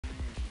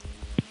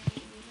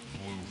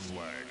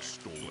flag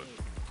stolen.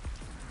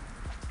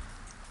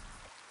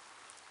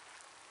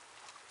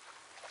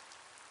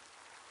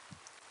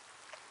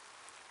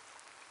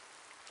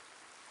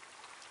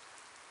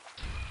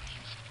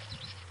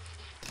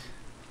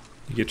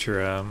 You get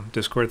your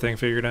Discord thing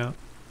figured out?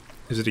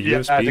 Is it a Yeah,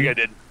 USB? I think I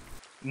did.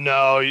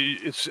 No,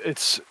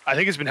 it's. I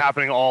think it's been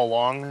happening all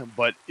along,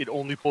 but it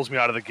only pulls me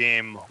out of the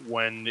game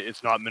when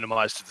it's not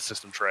minimized to the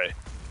system tray.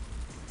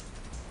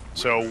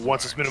 So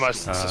once it's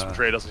minimized to the system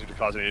tray, it doesn't seem to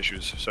cause any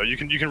issues. So you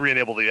can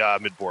re-enable the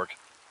mid-bork,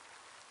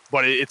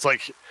 but it's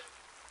like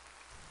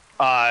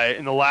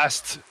in the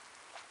last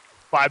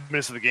 5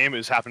 minutes of the game, it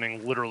was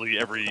happening literally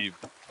every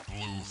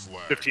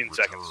 15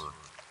 seconds.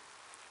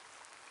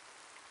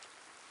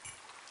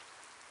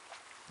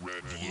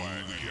 Red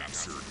flag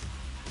answered.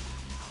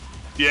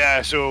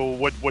 Yeah, so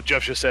what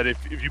Jeff just said,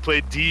 if you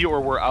played D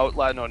or were out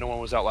last, no one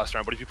was out last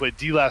round, but if you played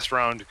D last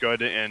round, go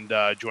ahead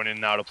and join in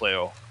now to play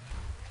O.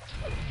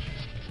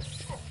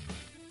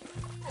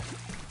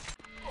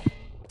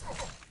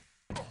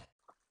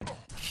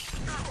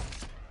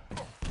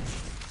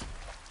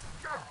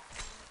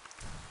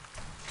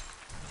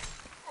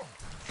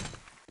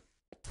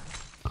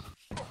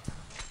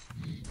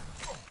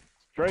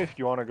 Strife, do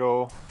you want to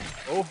go?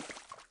 Oh.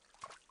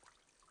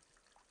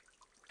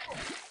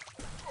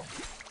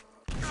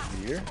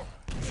 Here? I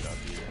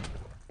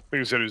think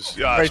he said it was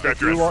Strife,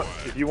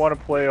 if you want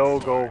to play O,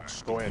 go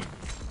in.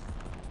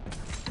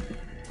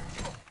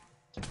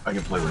 I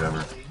can play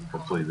whatever.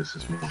 Hopefully this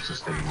is more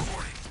sustainable.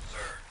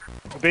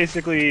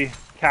 Basically,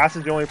 Cass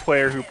is the only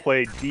player who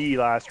played D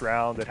last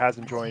round that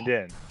hasn't joined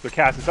in. So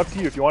Cass, it's up to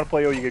you. If you want to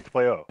play O, you get to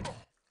play O. It's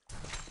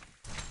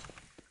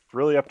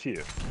really up to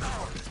you.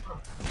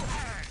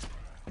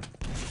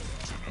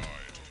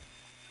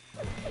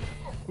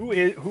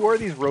 Who are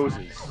these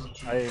roses?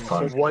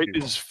 White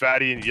is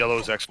Fatty and yellow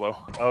is Explo.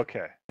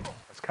 Okay. I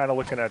was kind of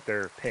looking at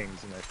their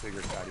pings and I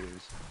figured Fatty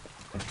was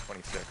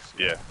 26.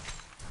 Yeah.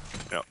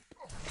 Yep.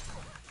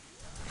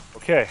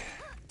 Okay.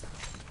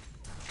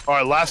 All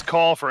right, last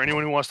call for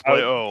anyone who wants to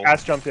play O.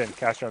 Cass jumped in.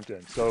 Cass jumped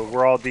in. So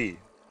we're all D.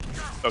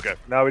 Okay.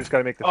 Now we just got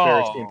to make the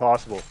fairest game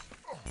possible.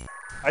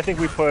 I think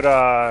we put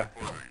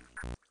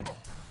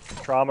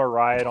Trauma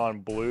Riot on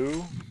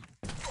blue.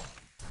 The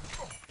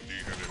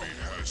enemy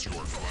has your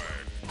flag.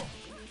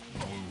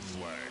 Blue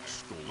flag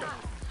stolen.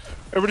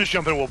 Everybody just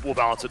jump in. We'll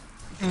balance it.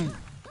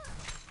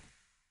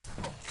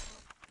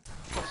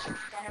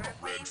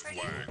 Red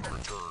flag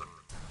return.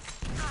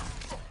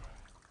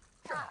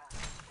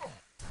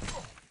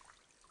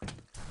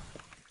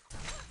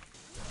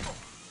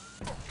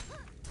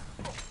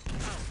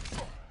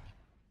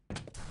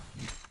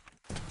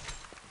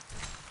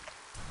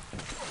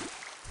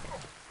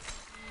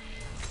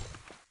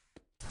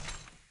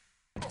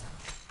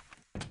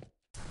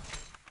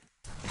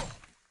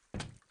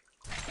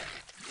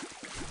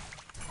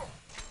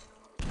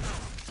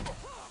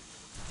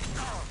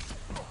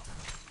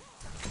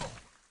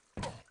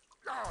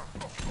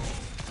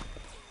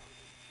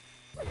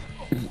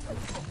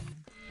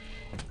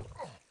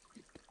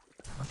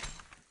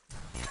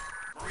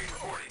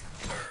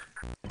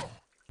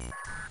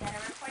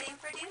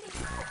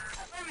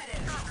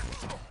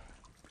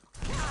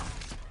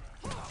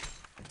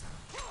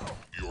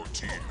 Your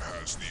team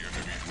has the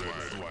enemy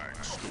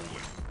flag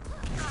stolen.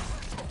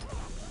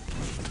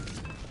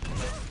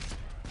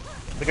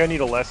 I think I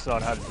need a lesson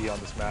on how to D on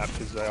this map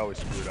because I always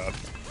screw it up.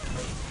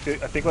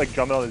 I think like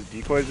jumping on those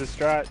decoys is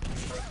strat.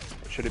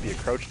 Should it be a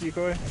crouch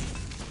decoy? I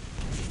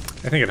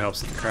think it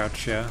helps with the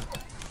crouch, yeah.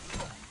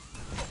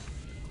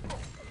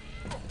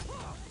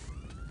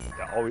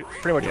 Yeah, always,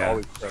 pretty much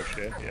always crouch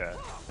it, yeah.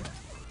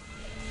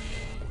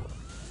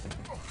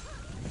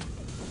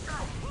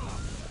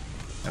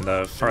 And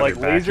the farther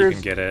back lasers, you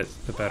can get it,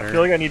 the better. I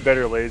feel like I need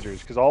better lasers,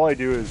 because all I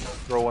do is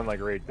throw one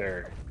like right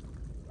there.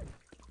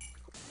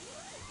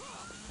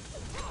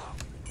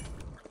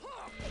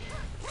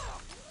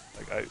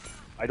 Like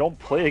I don't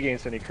play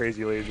against any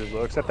crazy lasers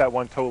though, except that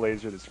one toe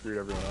laser that screwed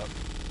everyone up.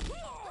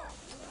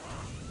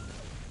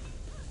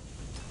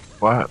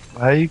 Why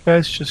are you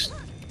guys just...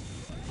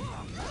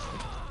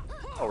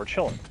 Oh, we're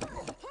chilling.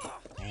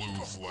 Blue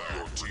flag.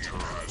 Your team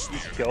has the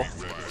enemy Kill.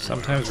 flag.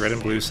 Sometimes red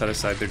and blue set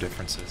aside their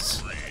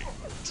differences. 3,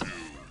 2, 1.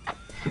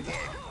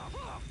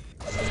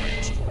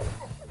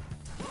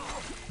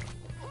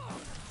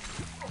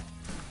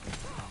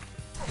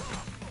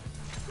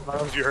 I don't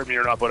know if you heard me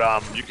or not, but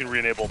you can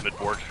re-enable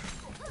mid-board.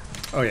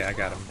 Oh yeah, I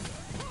got him.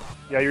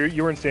 Yeah,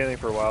 you weren't standing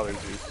for a while there,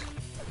 Zeus.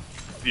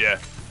 Yeah.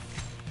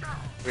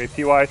 Wait,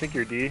 PY, I think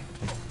you're D.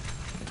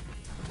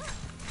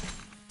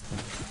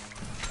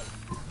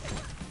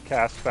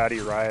 Cast Fatty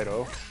Riot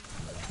O.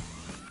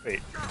 Wait,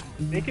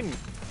 making...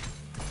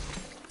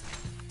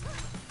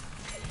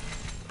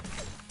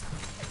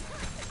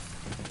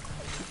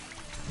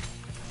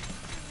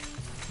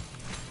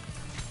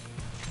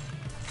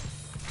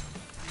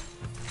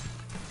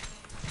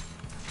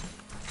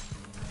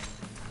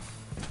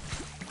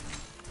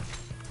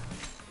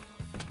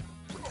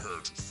 Prepare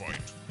to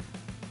fight.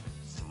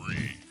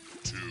 3,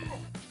 2, 1.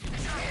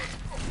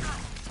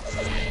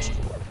 Fight.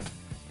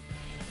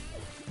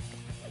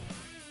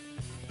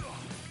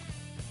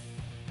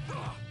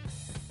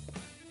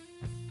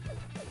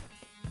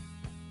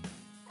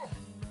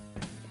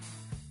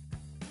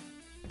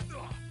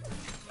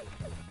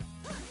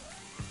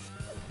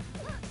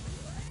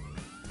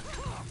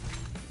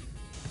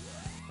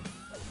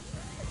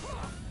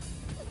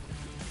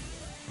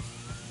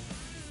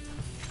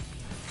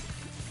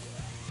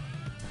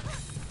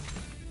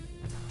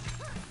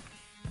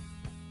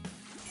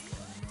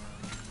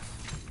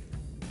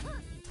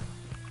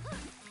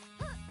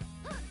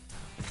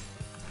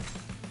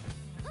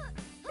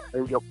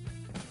 There we go.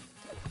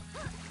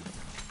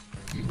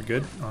 We're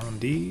good on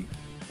D.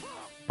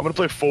 I'm gonna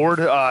play forward.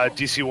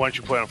 DC, why don't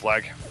you play on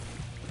flag?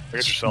 I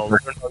got your cells. Or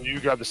no, you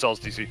grab the cells,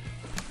 DC.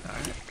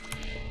 Alright.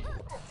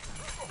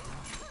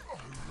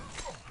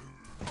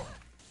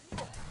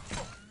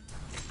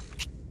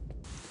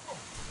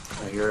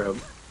 I hear a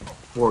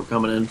horde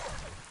coming in.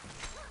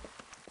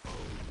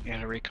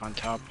 And a recon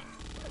top.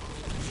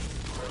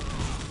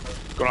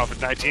 Going off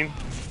at 19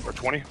 or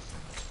 20. The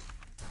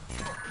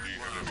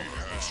enemy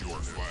has your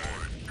flag.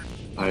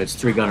 Alright, it's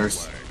 3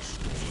 gunners.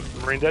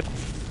 Marine dead.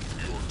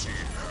 Your team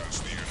has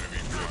the enemy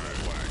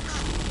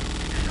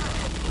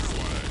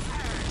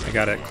flag. I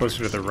got it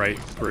closer to the right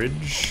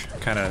bridge.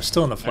 Kind of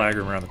still in the flag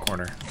room around the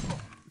corner.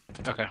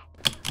 Okay.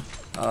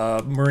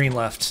 Marine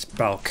left,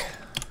 Balk.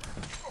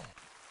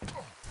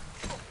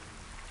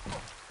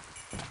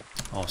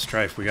 Oh,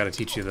 Strife, we gotta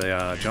teach you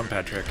the jump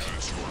pad trick.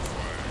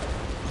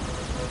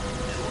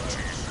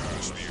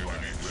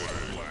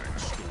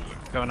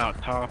 Going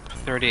out top.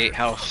 38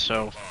 health,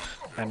 so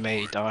I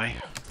may die.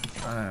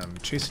 I'm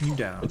chasing you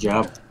down. Good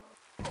job.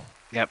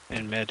 Yep,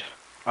 in mid.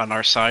 On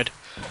our side.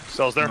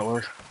 Cells there.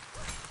 Lower.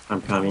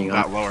 I'm coming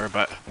Not up. lower,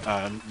 but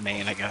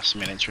main, I guess.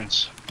 Main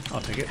entrance.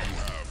 I'll take it.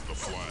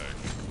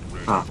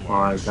 Ah, well,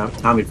 I got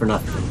Tommy for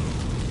nothing.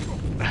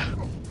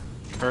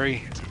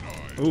 Hurry.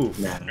 Ooh,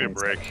 Nah, Good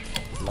break.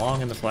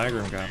 long in the flag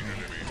room got me.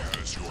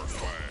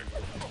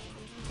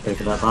 Pay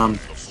for that bomb.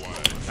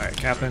 Alright,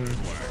 Captain.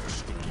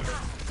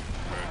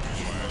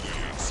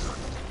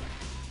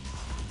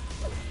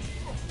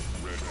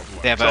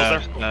 They have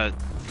Cells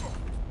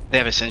they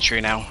have a sentry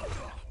now.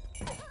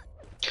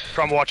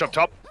 Try and watch up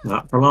top.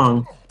 Not for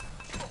long.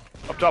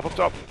 Up top, up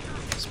top.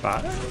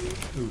 Spot.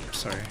 Oops,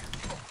 sorry.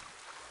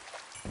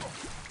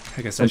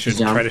 I guess I Punch shouldn't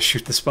down. try to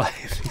shoot the spy.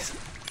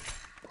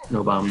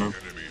 No bomb though.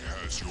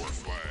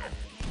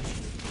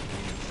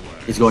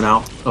 He's going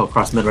out. Oh,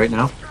 across mid right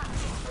now.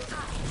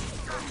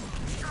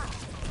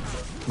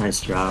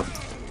 Nice job.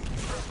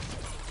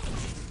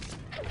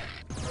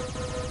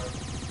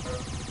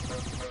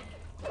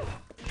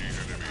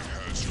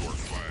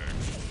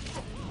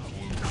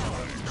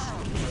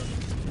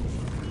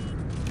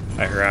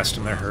 I harassed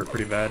him, that hurt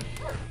pretty bad.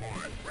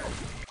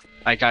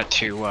 I got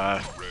 2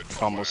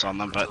 fumbles on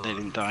them, but they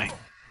didn't die.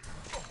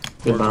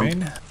 Good bomb.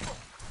 Main.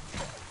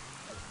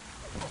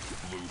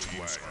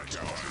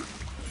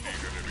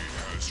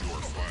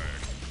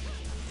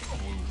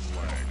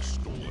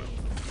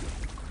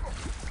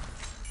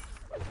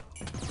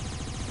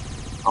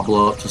 I'll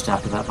blow up just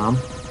after that bomb.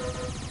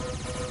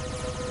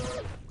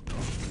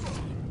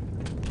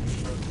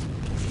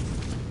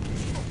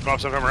 Going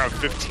off sometime around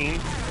 15.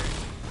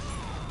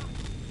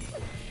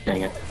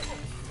 Dang it.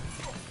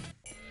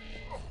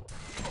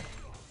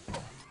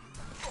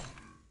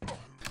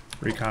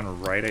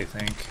 Recon right, I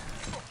think.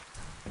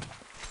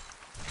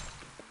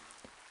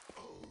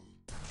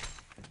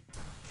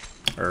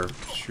 Or,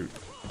 shoot.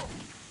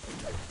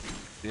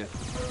 Yeah.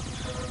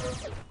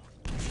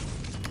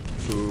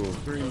 Ooh.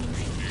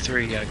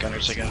 3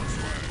 gunners again.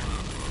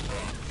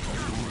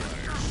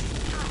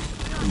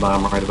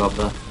 Bomb right above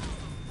the.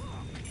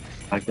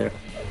 Back there.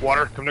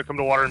 Water. Come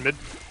to water in mid.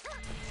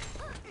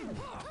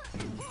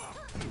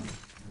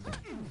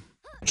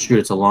 Shoot,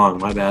 it's a long.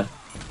 My bad.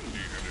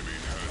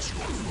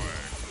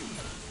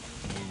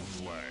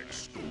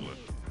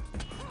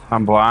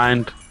 I'm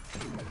blind.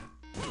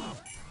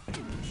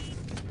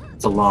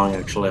 It's a long,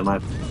 actually. My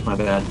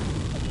bad.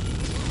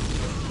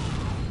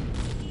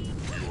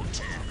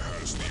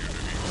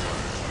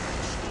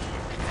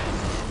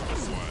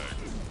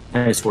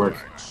 Nice work.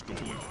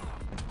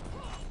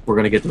 We're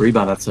gonna get the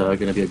rebound. That's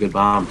gonna be a good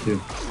bomb too.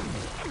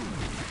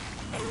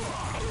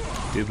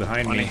 Dude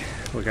behind me.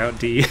 Look out,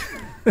 D.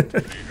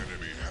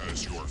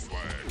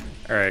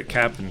 Alright,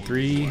 Captain.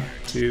 3,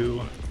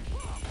 2.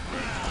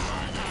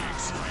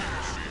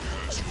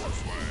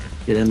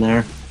 Get in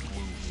there.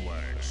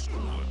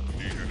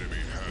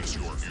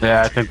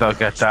 Yeah, I think they'll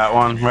get that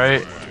one,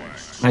 right?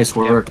 Nice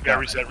work. Yeah,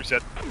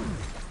 reset.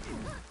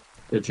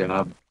 Good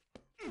job.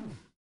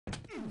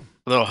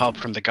 A little help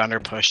from the gunner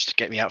push to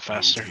get me out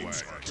faster.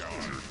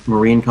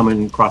 Marine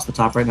coming across the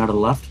top right now to the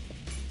left.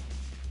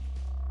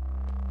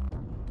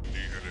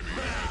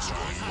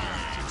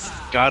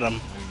 Got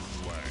him.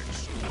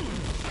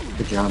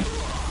 Good job.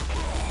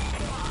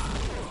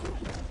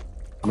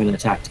 I'm gonna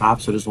attack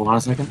top, so just hold on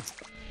a second.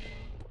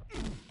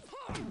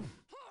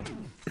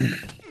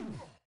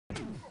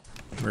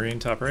 Marine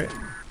top right.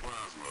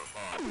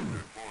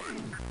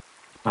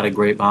 Got a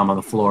great bomb on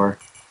the floor,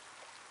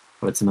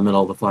 but it's in the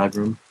middle of the flag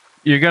room.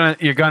 Your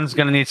gun's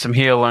gonna need some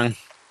healing.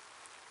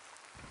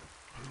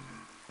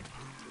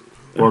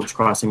 Orbs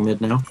crossing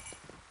mid now.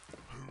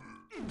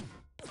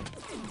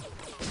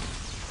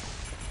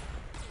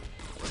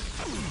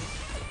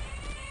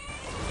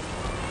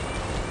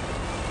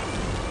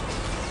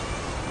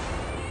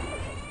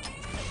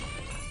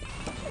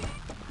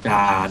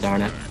 Ah,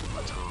 darn it.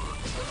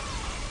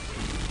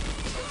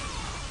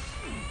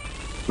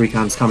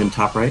 Recon's coming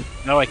top right.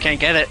 No, I can't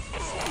get it.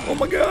 Oh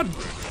my god!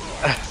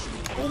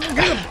 Oh my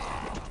god!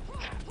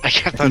 I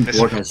kept on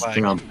missing Board the has flag.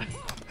 jump.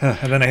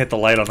 And then I hit the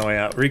light on the way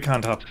out.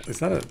 Recon top. Is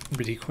that a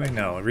decoy?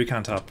 No,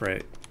 recon top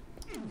right.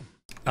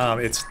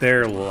 It's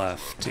their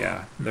left.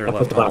 Yeah, their I'll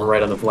left. put the bottom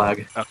right on the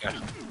flag. Okay.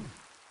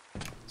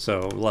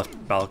 So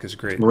left balk is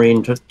great.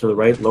 Marine to the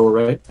right, lower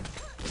right.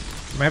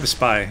 I have a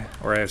spy,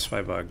 or I have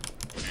spy bug.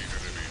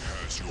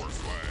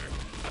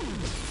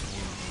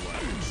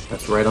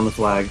 That's right on the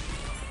flag.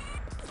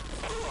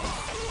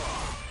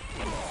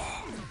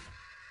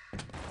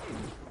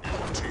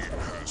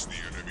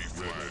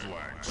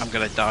 I'm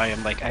gonna die.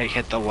 I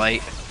hit the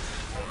light.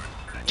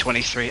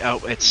 23. Oh,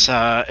 it's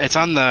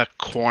on the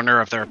corner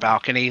of their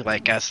balcony,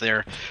 like as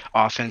their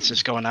offense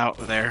is going out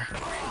there.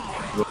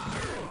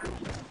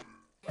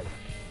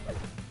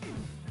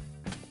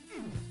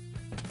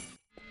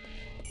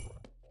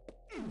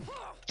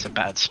 It's a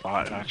bad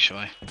spot,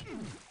 actually.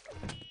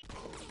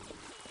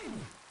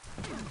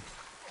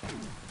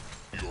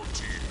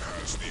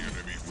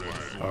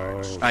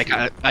 Oh. I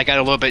got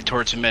a little bit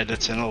towards mid.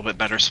 It's in a little bit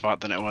better spot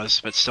than it was,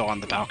 but still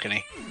on the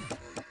balcony.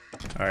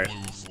 All right.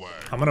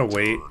 I'm gonna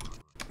wait.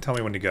 Tell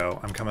me when to go.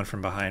 I'm coming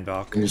from behind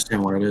balk. I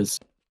understand where it is.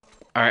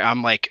 All right,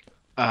 I'm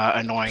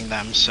annoying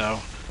them, so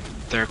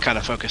they're kind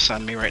of focused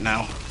on me right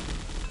now.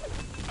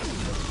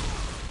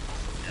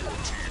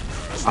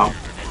 Oh,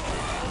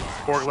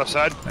 Borg left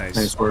side. Nice.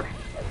 nice work.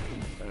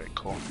 Very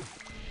cool.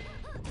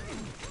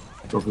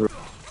 Go for it.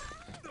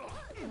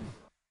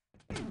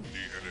 The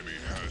enemy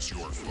has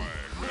your flag.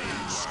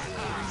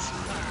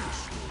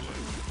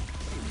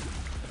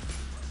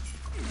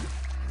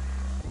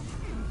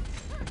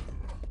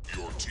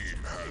 Your team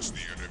has the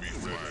enemy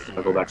flag.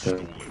 I'll go back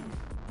to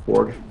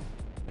Borg.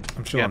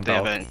 I'm still on Yep, they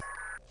have balk.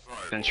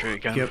 a sentry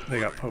gun. Yep, they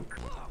got Pope.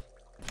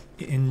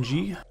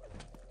 NG.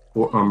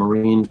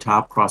 Marine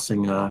top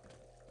crossing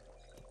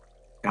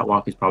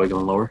catwalk. He's probably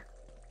going lower.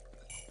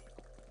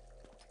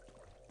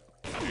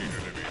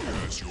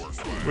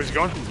 Where's he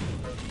going?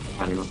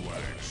 I don't know.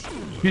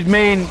 He's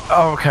main.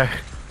 Oh, okay.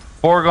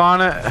 Borg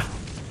on it.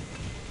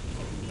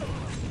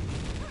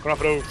 Going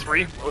off at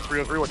 03.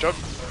 03, 03, watch out.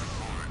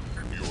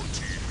 Your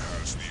team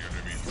has the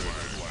enemy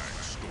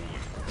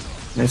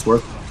flag. Nice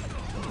work.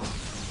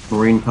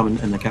 Marine coming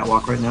in the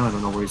catwalk right now. I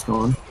don't know where he's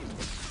going.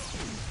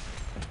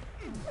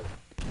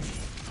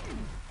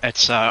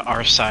 It's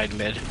our side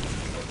mid.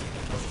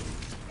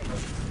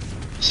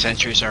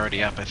 Sentry's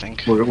already up, I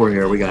think. We're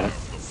here. We got it.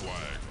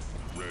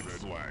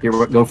 Here,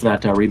 go for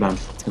that rebound.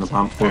 It's gonna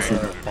bomb close in.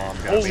 Bomb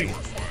got me.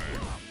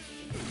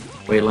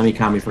 Wait, let me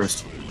calm you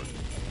first.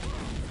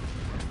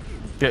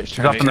 Yeah, she's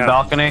up in the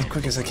balcony. As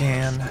quick as I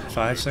can.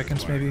 5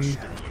 seconds maybe.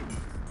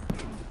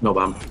 No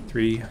bomb.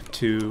 3,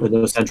 2. But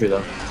no sentry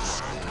though.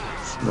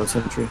 No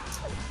sentry.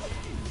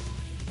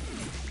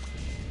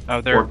 Oh,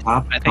 they're. Or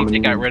top. I think they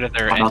coming got in. rid of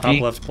their Top Top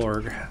NP. left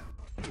Borg.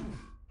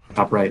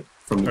 Top right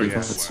from the Oh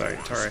yes, defense. sorry.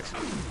 It's alright.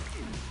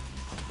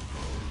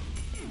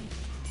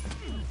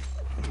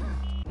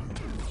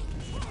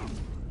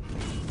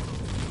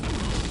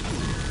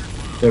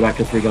 They're back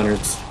to 3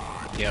 gunners.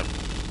 Yep.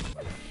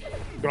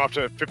 Going off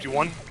to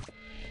 51.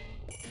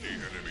 The enemy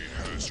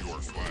has your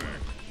flag.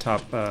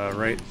 Top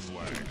right.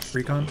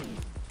 Recon.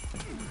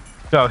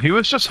 So he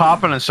was just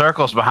hopping in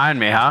circles behind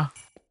me, huh?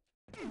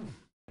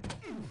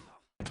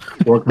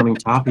 Borg coming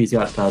top. He's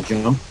got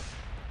jump.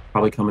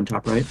 Probably coming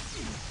top right.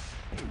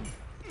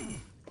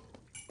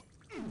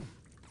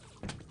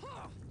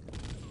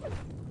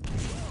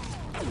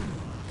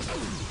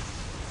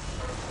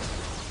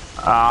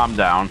 I'm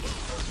down.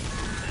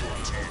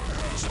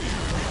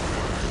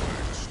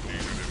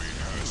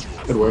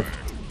 Good work.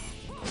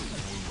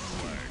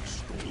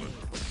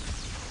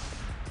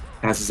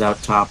 Passes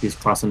out top. He's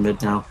crossing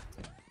mid now.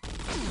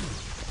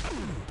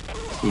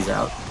 He's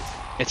out.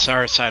 It's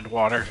our side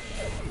water.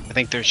 I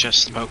think there's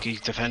just Smokey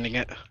defending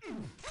it.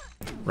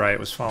 Right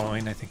was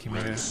following. I think he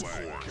might have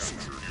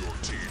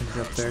ended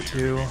up there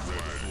too.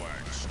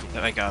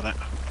 I got it.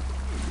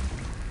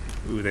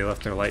 Ooh, they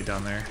left their light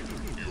down there.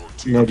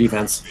 No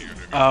defense.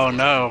 Oh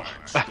no.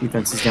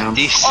 Defense is down.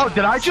 These. Oh,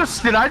 did I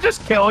just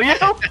kill you?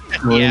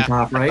 Marine Yeah.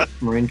 top right.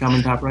 Marine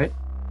coming top right.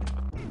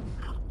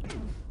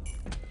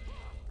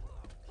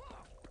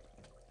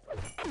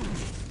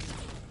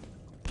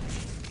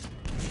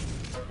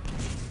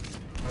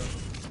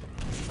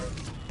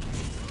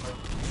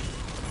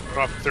 Going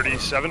off to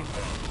 37.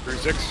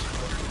 36.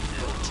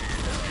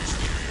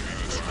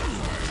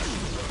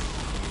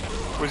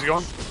 Where's he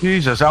going?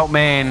 Jesus, out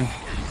main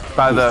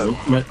by the.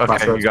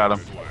 Okay, you got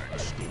him.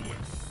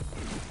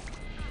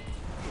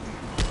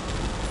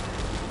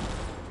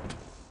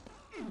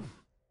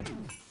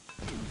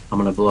 I'm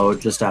gonna blow it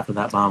just after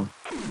that bomb.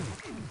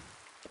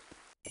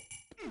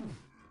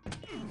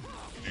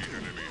 The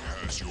enemy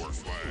has your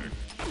flag.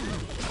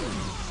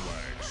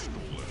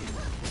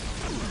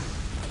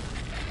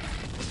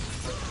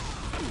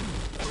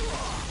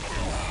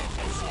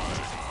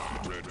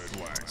 Red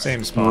flag.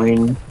 Same spot.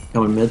 Marine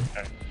coming mid.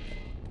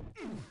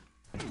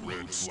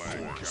 Red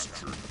flag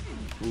captured.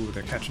 Ooh,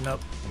 they're catching up.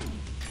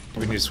 Do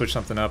we need to switch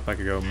something up? I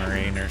could go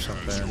Marine or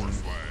something.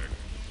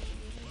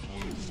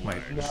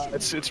 Might. No,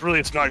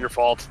 it's not your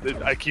fault.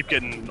 I keep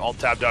getting all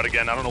tabbed out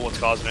again. I don't know what's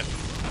causing it.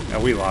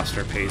 We lost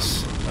our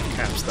pace of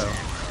caps though.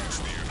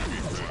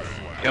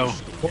 Yo,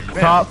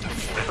 Top.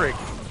 Frick.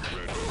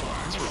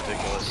 It's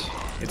ridiculous.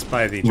 It's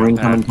by the Marine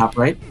jump coming pad, top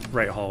right.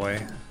 right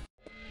hallway.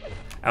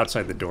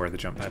 Outside the door of the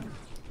jump pad.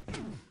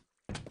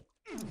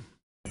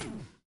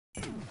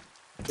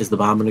 Is the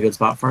bomb in a good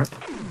spot for it?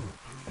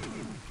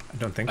 I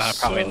don't think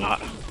so. probably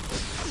not.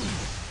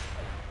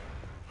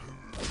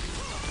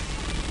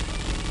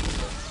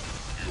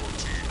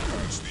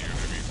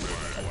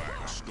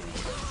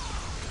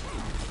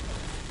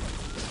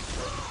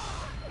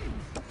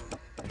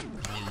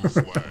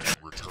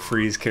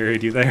 Freeze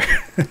carried you there.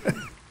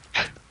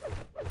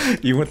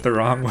 You went the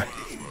wrong way.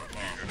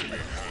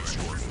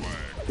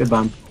 Good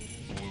bomb.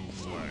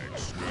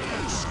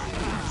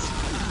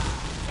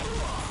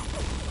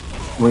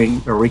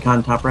 Marine or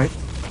recon top right.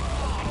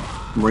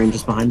 Marine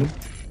just behind him.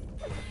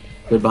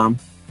 Good bomb.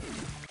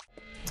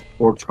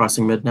 Orbs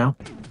crossing mid now.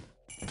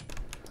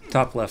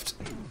 Top left.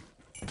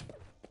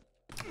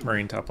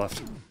 Marine top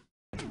left.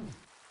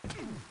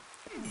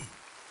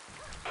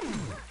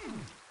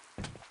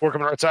 Board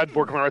coming right side.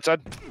 Board coming right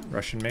side.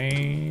 Russian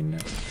main.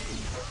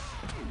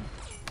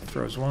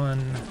 Throws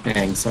one.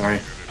 Dang, sorry.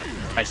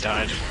 I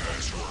died.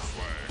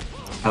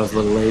 I was a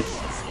little late.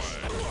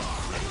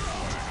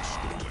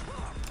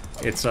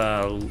 It's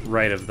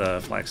right of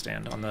the flag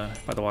stand on the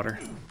by the water.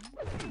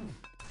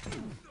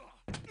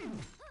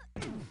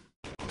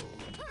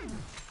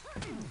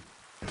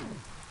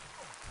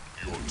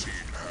 Your team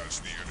has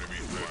the enemy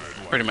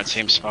flag. Pretty much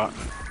same spot.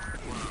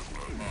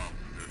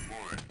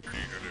 The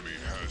enemy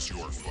has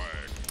your flag.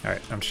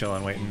 Alright, I'm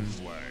chilling, waiting.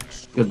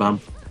 Good bomb.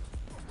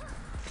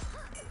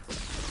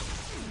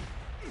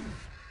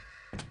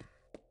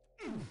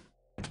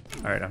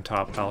 Alright, I'm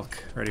top.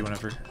 Elk. Ready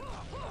whenever.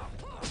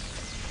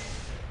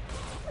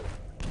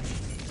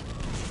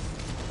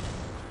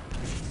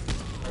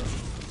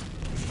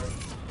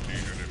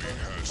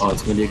 Oh,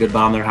 it's gonna be a good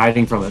bomb. They're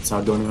hiding from it, so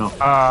I'll go now.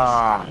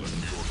 Ah.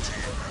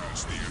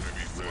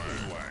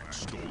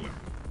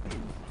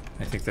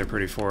 I think they're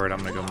pretty forward. I'm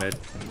gonna go mid.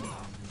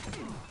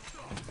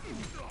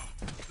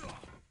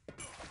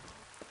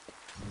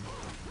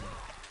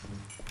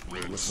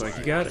 Looks like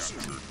you got it.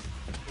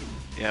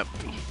 Yep.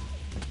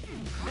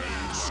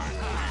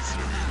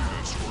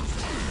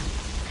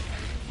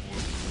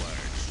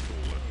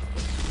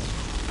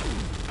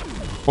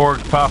 Borg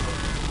top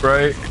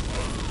right.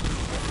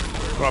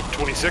 Go up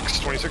 26,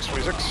 26,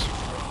 26.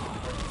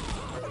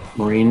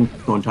 Marine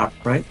going top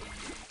right.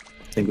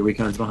 I think the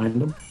recon's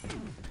behind him.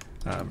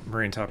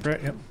 Marine top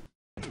right, yep.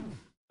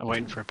 I'm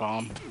waiting for a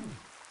bomb.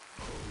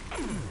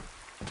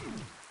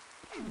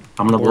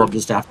 I'm gonna blow up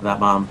just after that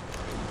bomb.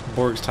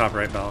 Borg's top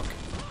right, Balk.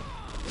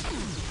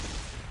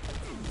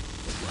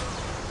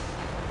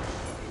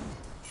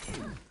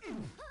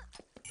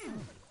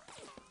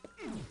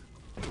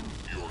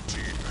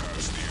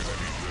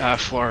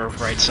 Floor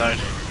right side.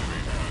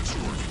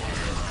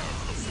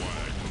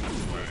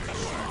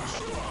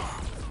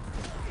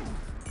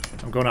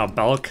 I'm going out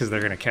Balk because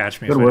they're gonna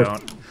catch me Good if work. I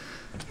don't.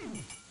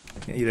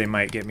 Yeah, they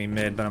might get me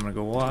mid, but I'm gonna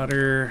go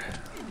water.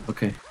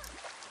 Okay.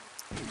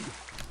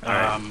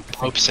 Alright.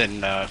 Hope's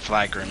in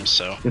flag room,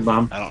 so Good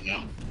bomb. I don't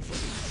know.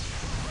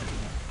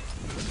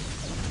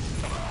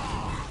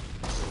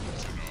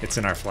 It's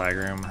in our flag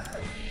room.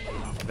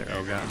 Their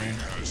O got me.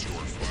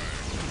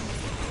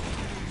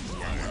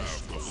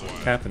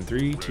 Cap in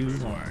 3, 2,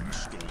 1.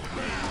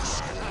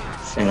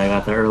 And I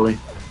got there early.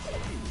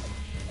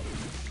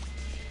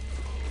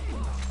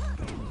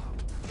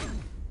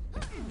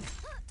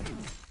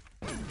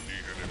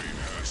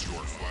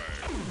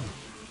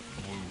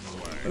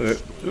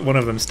 One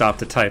of them stopped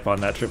to type on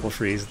that triple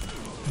freeze.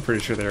 I'm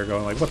pretty sure they were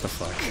going like, what the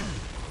fuck?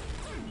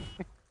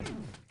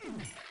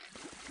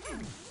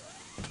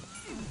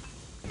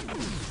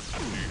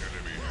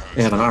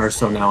 They have an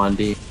Arso now on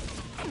D.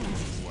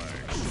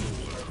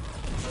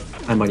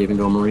 I might even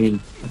go Marine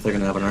if they're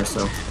gonna have an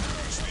Arso.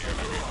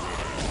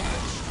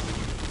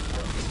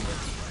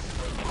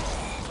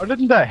 Or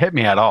didn't that hit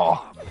me at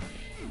all?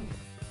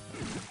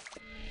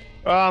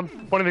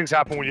 Funny things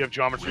happen when you have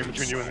geometry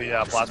between you and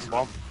the plasma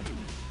bomb.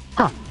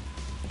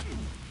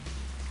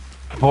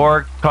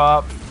 Borg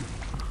top.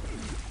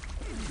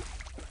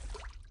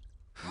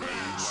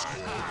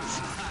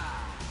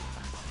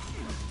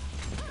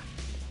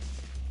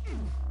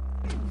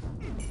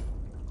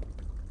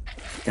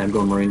 Yeah, I'm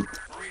going Marine.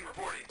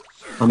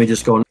 Let me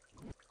just go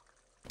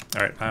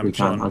Alright, I'm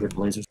recon. I'll chilling. get the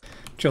lasers.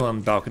 Chill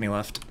on balcony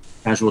left.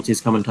 Casualties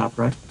coming top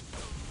right.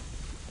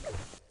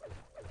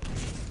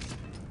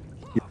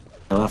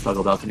 Left, I'll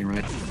go balcony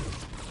right.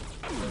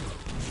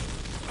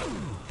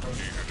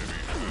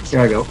 Here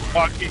I go. Oh,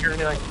 I can't hear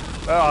anything.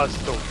 Oh, it's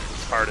still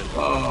started.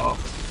 Oh,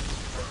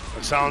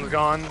 The sound's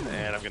gone,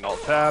 and I'm getting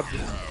alt tabbed.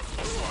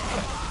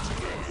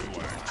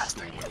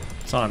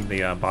 It's on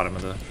the bottom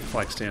of the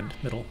flag stand,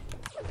 middle.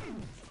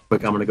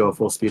 quick, I'm gonna go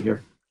full speed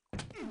here.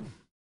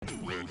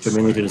 Should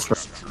mainly do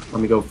distract.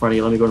 Let me go in front of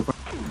you. Let me go in front.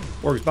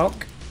 Borg's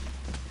Balk.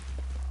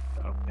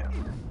 Oh, yeah.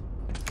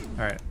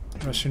 Alright,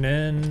 rushing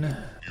in.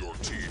 Your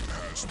team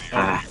has the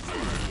Ah,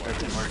 That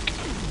didn't work.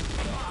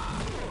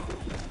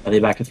 I Are they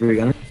back to 3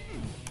 gunner?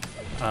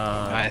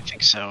 I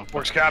think so.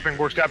 Bork's capping,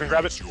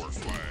 grab it.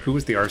 Who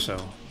was the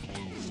Arso?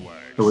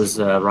 It was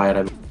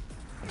Riot.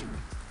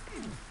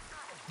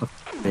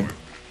 Okay.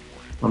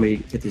 Let me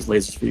get these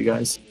lasers for you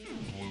guys.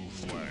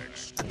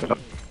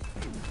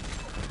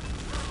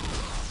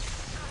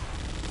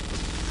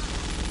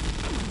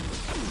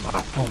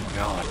 Oh my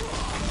god.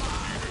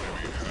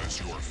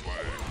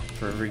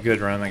 For every good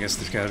run, I guess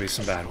there's gotta be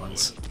some bad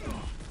ones.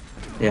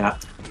 Yeah.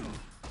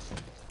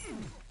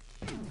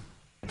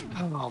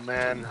 Oh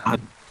man.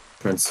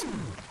 Prince.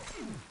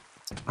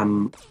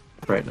 I'm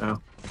right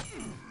now.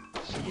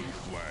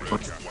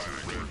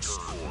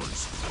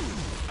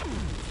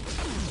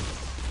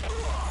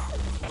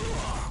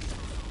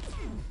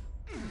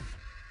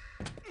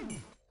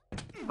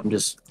 I'm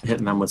just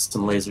hitting them with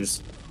some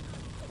lasers.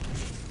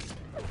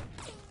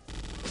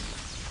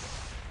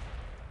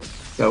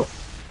 Go.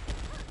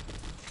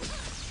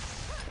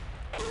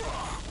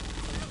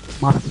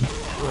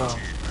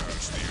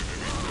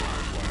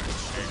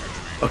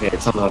 Okay,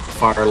 it's on the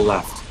far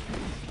left.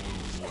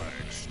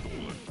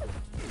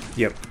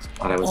 Yep.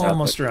 Thought I was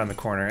Almost around the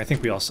corner. I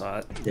think we all saw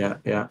it. Yeah,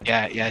 yeah.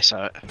 Yeah, I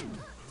saw it.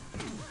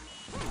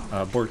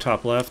 Borg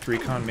top left,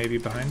 recon maybe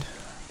behind.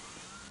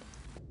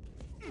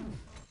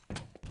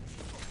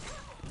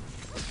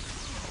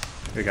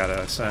 We got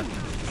a set.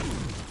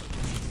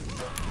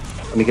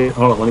 Let me get.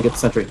 Hold on. Let me get the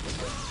sentry.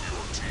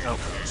 Oh.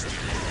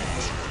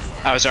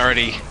 It was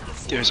already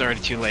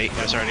too late.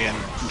 I was already in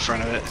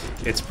front of it.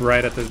 It's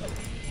right at the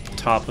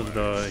top of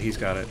the. He's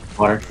got it.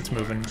 Water. It's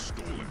moving.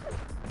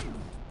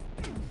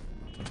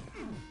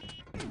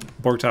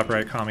 Borg top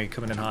right, Kami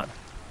coming in hot.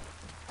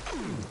 I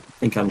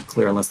think I'm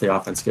clear unless the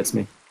offense gets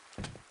me.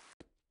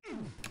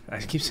 I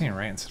keep saying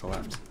right instead of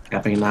left.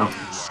 Capping now.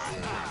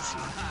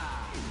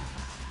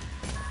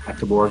 Back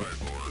to board.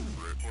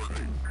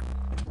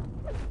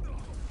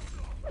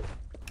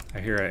 I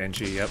hear a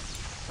NG, yep.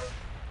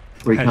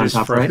 I Recon just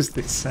top froze right.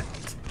 the set.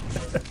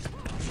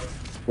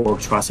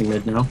 Borg's crossing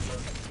mid now.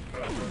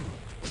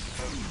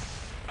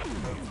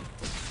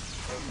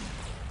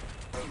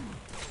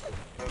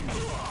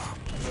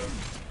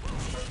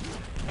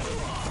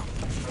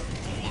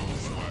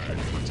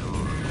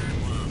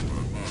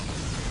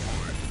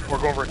 We're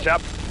going for a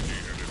cap.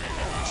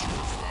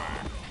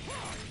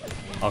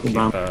 I'll keep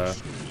trying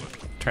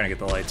to get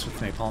the lights with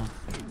napalm.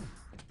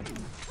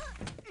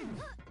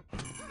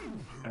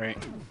 Alright.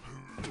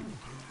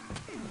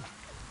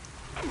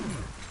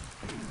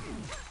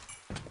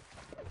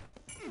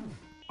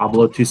 I'll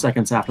blow 2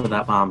 seconds after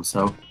that bomb,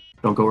 so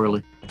don't go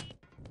early.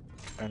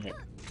 Alright.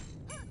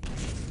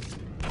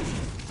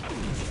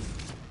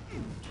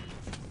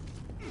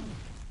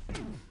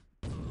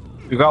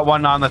 We got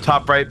one on the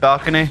top right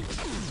balcony.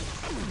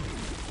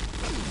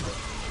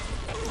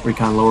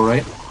 Recon lower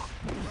right.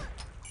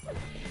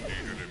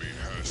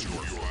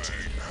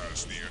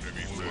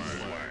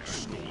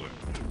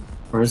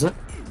 Where is it?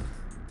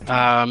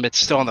 It's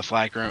still on the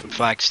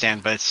flag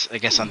stand, but it's I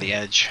guess on the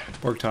edge.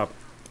 Borg top.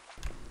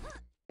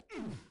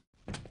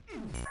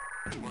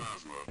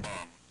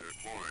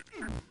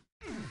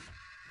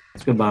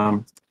 It's a good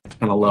bomb.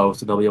 Kind of low,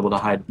 so they'll be able to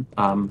hide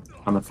on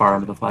the far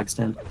end of the flag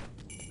stand.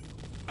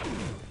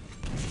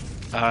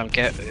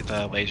 Get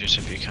the lasers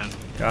if you can.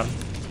 Got him.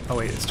 Oh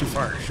wait, it's too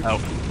far. Shoot. Oh.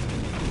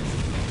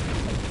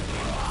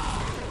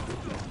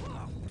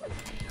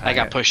 I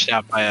got pushed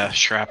out by a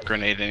shrap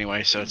grenade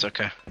anyway, so it's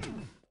okay.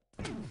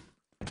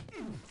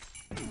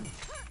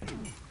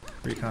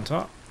 Recon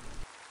top.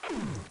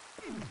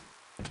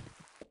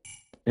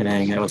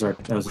 Dang, that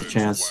was a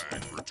chance.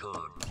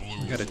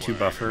 We got a 2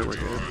 buffer. We're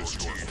good.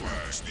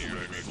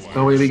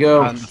 Away we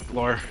go. On the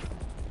floor.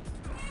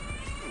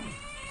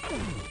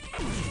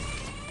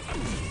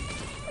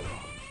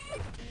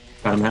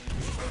 Got him at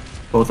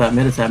both at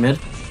mid. It's at mid.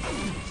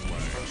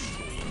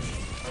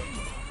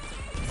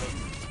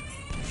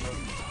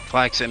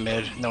 Flag's at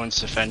mid. No one's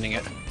defending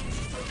it.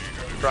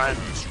 Trying.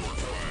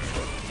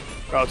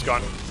 Oh, it's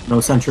gone. No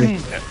sentry.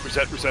 Yeah,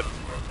 reset.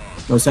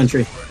 No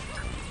sentry.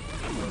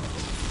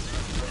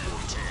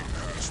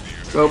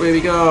 Go,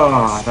 baby, go!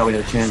 Oh, I thought we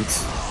had a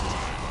chance.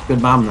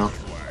 Good bomb, though.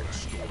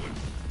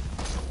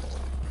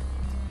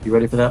 You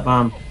ready for that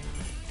bomb?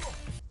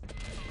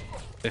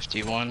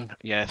 51.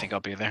 Yeah, I think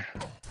I'll be there.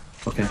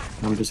 Okay,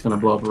 I'm just gonna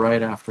blow up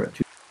right after it.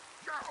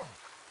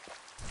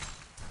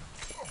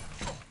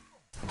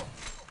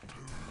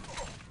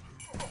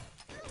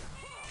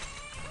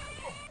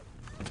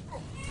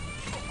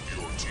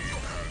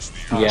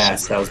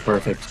 Yes, that was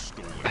perfect.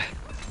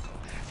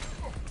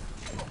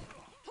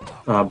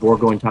 Borg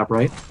going top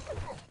right.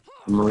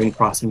 Marine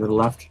crossing to the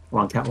left.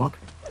 We're on catwalk.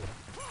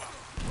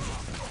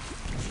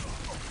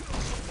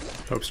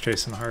 Pope's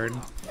chasing hard.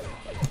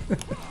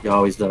 He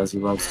always does. He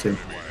loves to.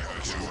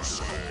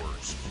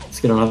 Let's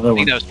get another I one.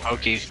 think that was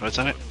Pokey. What's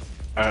on it?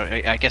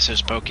 I guess it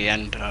was Pokey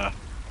and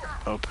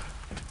Pope.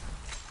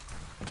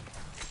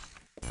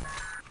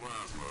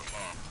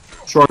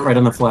 Short right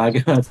on the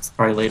flag. It's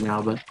probably late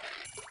now, but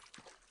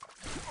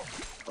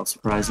I'll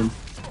surprise him.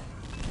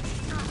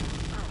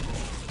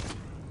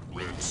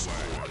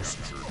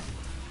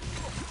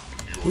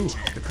 Ooh,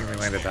 good thing we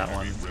landed that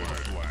one.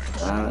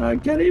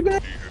 Get him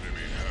back. The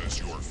enemy has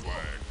your flag.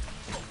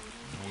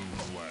 Blue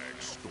flag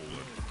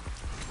stolen.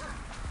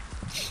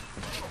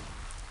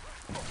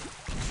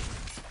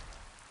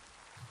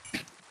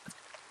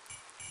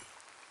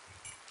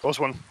 Close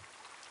one.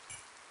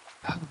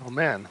 Oh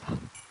man.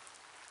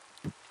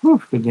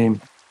 Whew, good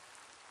game.